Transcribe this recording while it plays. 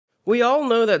We all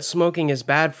know that smoking is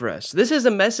bad for us. This is a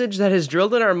message that is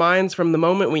drilled in our minds from the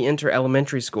moment we enter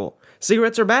elementary school.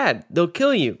 Cigarettes are bad. They'll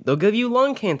kill you. They'll give you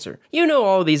lung cancer. You know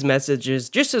all these messages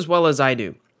just as well as I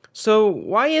do. So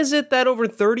why is it that over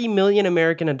 30 million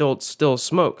American adults still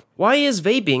smoke? Why is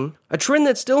vaping, a trend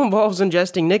that still involves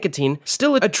ingesting nicotine,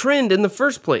 still a trend in the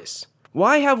first place?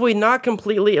 Why have we not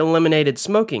completely eliminated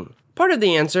smoking? Part of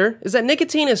the answer is that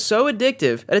nicotine is so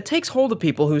addictive that it takes hold of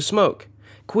people who smoke.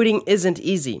 Quitting isn't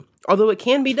easy, although it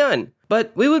can be done.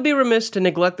 But we would be remiss to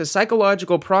neglect the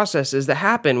psychological processes that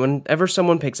happen whenever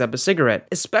someone picks up a cigarette,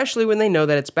 especially when they know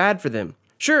that it's bad for them.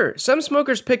 Sure, some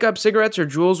smokers pick up cigarettes or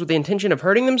jewels with the intention of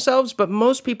hurting themselves, but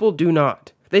most people do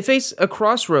not. They face a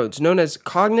crossroads known as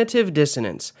cognitive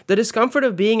dissonance. The discomfort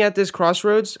of being at this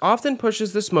crossroads often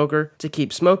pushes the smoker to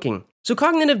keep smoking. So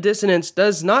cognitive dissonance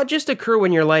does not just occur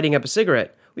when you're lighting up a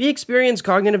cigarette. We experience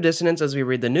cognitive dissonance as we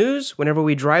read the news, whenever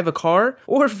we drive a car,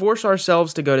 or force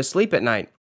ourselves to go to sleep at night.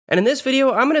 And in this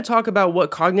video, I'm going to talk about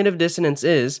what cognitive dissonance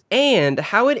is and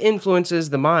how it influences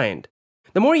the mind.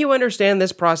 The more you understand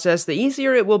this process, the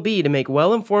easier it will be to make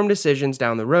well-informed decisions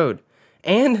down the road.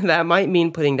 And that might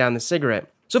mean putting down the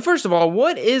cigarette. So first of all,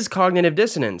 what is cognitive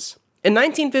dissonance? In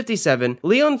 1957,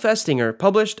 Leon Festinger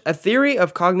published A Theory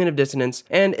of Cognitive Dissonance,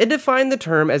 and it defined the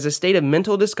term as a state of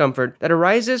mental discomfort that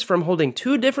arises from holding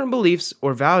two different beliefs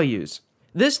or values.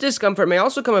 This discomfort may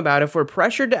also come about if we're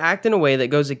pressured to act in a way that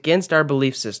goes against our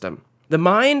belief system. The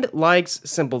mind likes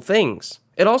simple things.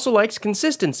 It also likes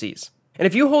consistencies. And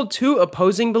if you hold two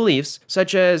opposing beliefs,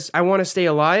 such as, I want to stay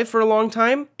alive for a long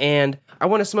time, and I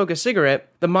want to smoke a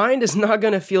cigarette, the mind is not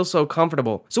going to feel so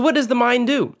comfortable. So what does the mind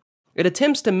do? It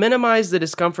attempts to minimize the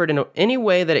discomfort in any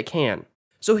way that it can.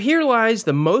 So here lies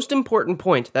the most important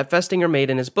point that Festinger made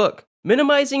in his book.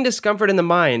 Minimizing discomfort in the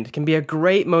mind can be a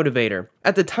great motivator.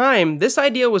 At the time, this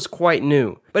idea was quite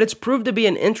new, but it's proved to be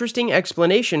an interesting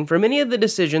explanation for many of the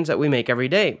decisions that we make every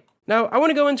day. Now, I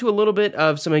want to go into a little bit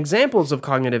of some examples of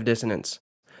cognitive dissonance.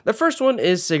 The first one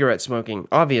is cigarette smoking,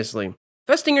 obviously.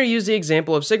 Festinger used the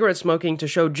example of cigarette smoking to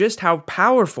show just how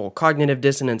powerful cognitive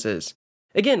dissonance is.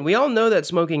 Again, we all know that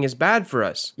smoking is bad for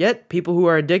us, yet people who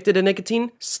are addicted to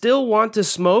nicotine still want to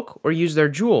smoke or use their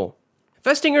Juul.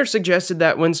 Festinger suggested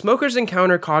that when smokers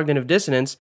encounter cognitive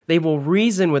dissonance, they will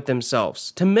reason with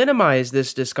themselves to minimize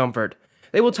this discomfort.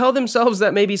 They will tell themselves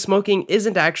that maybe smoking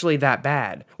isn't actually that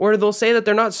bad, or they'll say that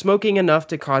they're not smoking enough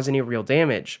to cause any real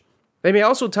damage. They may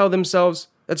also tell themselves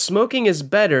that smoking is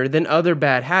better than other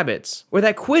bad habits, or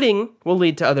that quitting will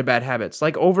lead to other bad habits,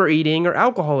 like overeating or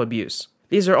alcohol abuse.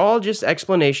 These are all just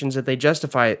explanations that they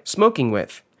justify smoking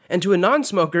with. And to a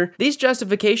non-smoker, these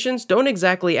justifications don't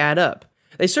exactly add up.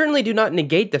 They certainly do not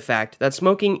negate the fact that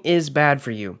smoking is bad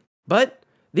for you. But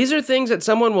these are things that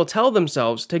someone will tell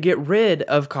themselves to get rid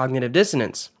of cognitive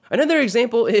dissonance. Another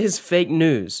example is fake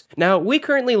news. Now, we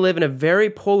currently live in a very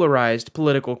polarized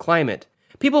political climate.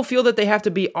 People feel that they have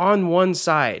to be on one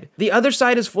side. The other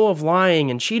side is full of lying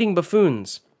and cheating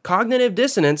buffoons. Cognitive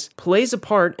dissonance plays a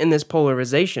part in this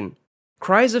polarization.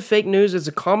 Cries of fake news is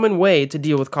a common way to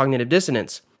deal with cognitive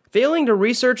dissonance. Failing to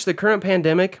research the current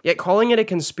pandemic, yet calling it a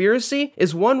conspiracy,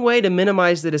 is one way to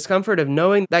minimize the discomfort of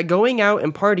knowing that going out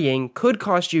and partying could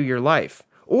cost you your life,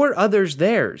 or others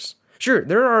theirs. Sure,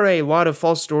 there are a lot of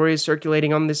false stories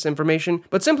circulating on this information,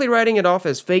 but simply writing it off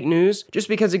as fake news, just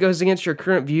because it goes against your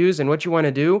current views and what you want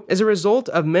to do, is a result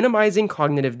of minimizing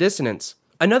cognitive dissonance.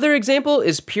 Another example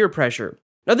is peer pressure.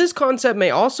 Now, this concept may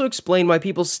also explain why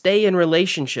people stay in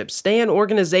relationships, stay in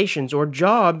organizations, or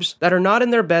jobs that are not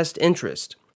in their best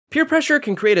interest. Peer pressure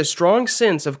can create a strong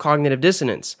sense of cognitive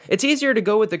dissonance. It's easier to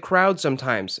go with the crowd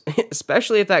sometimes,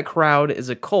 especially if that crowd is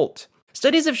a cult.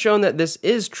 Studies have shown that this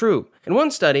is true. In one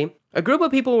study, a group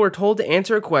of people were told to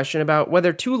answer a question about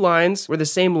whether two lines were the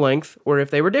same length or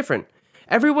if they were different.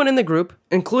 Everyone in the group,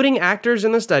 including actors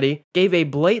in the study, gave a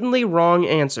blatantly wrong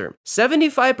answer.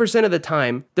 75% of the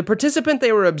time, the participant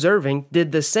they were observing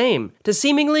did the same, to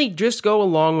seemingly just go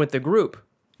along with the group.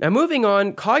 Now moving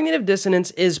on, cognitive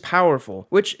dissonance is powerful,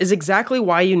 which is exactly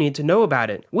why you need to know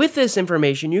about it. With this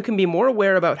information, you can be more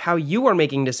aware about how you are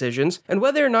making decisions and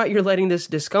whether or not you're letting this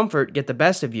discomfort get the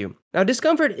best of you. Now,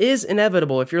 discomfort is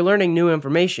inevitable if you're learning new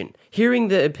information, hearing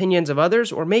the opinions of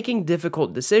others, or making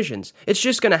difficult decisions. It's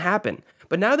just going to happen.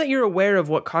 But now that you're aware of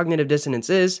what cognitive dissonance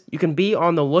is, you can be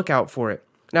on the lookout for it.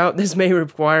 Now, this may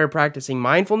require practicing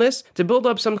mindfulness to build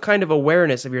up some kind of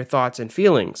awareness of your thoughts and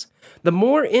feelings. The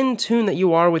more in tune that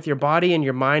you are with your body and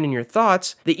your mind and your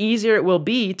thoughts, the easier it will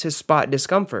be to spot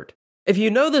discomfort. If you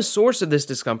know the source of this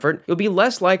discomfort, you'll be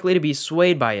less likely to be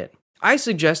swayed by it. I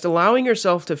suggest allowing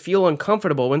yourself to feel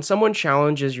uncomfortable when someone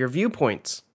challenges your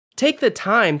viewpoints. Take the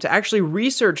time to actually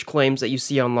research claims that you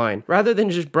see online, rather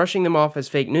than just brushing them off as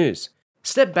fake news.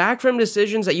 Step back from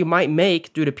decisions that you might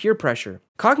make due to peer pressure.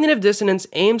 Cognitive dissonance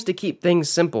aims to keep things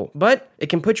simple, but it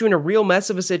can put you in a real mess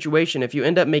of a situation if you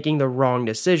end up making the wrong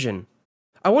decision.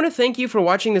 I want to thank you for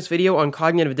watching this video on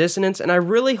cognitive dissonance, and I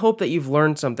really hope that you've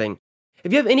learned something.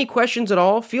 If you have any questions at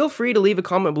all, feel free to leave a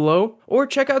comment below, or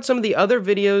check out some of the other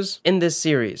videos in this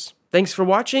series. Thanks for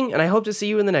watching, and I hope to see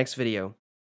you in the next video.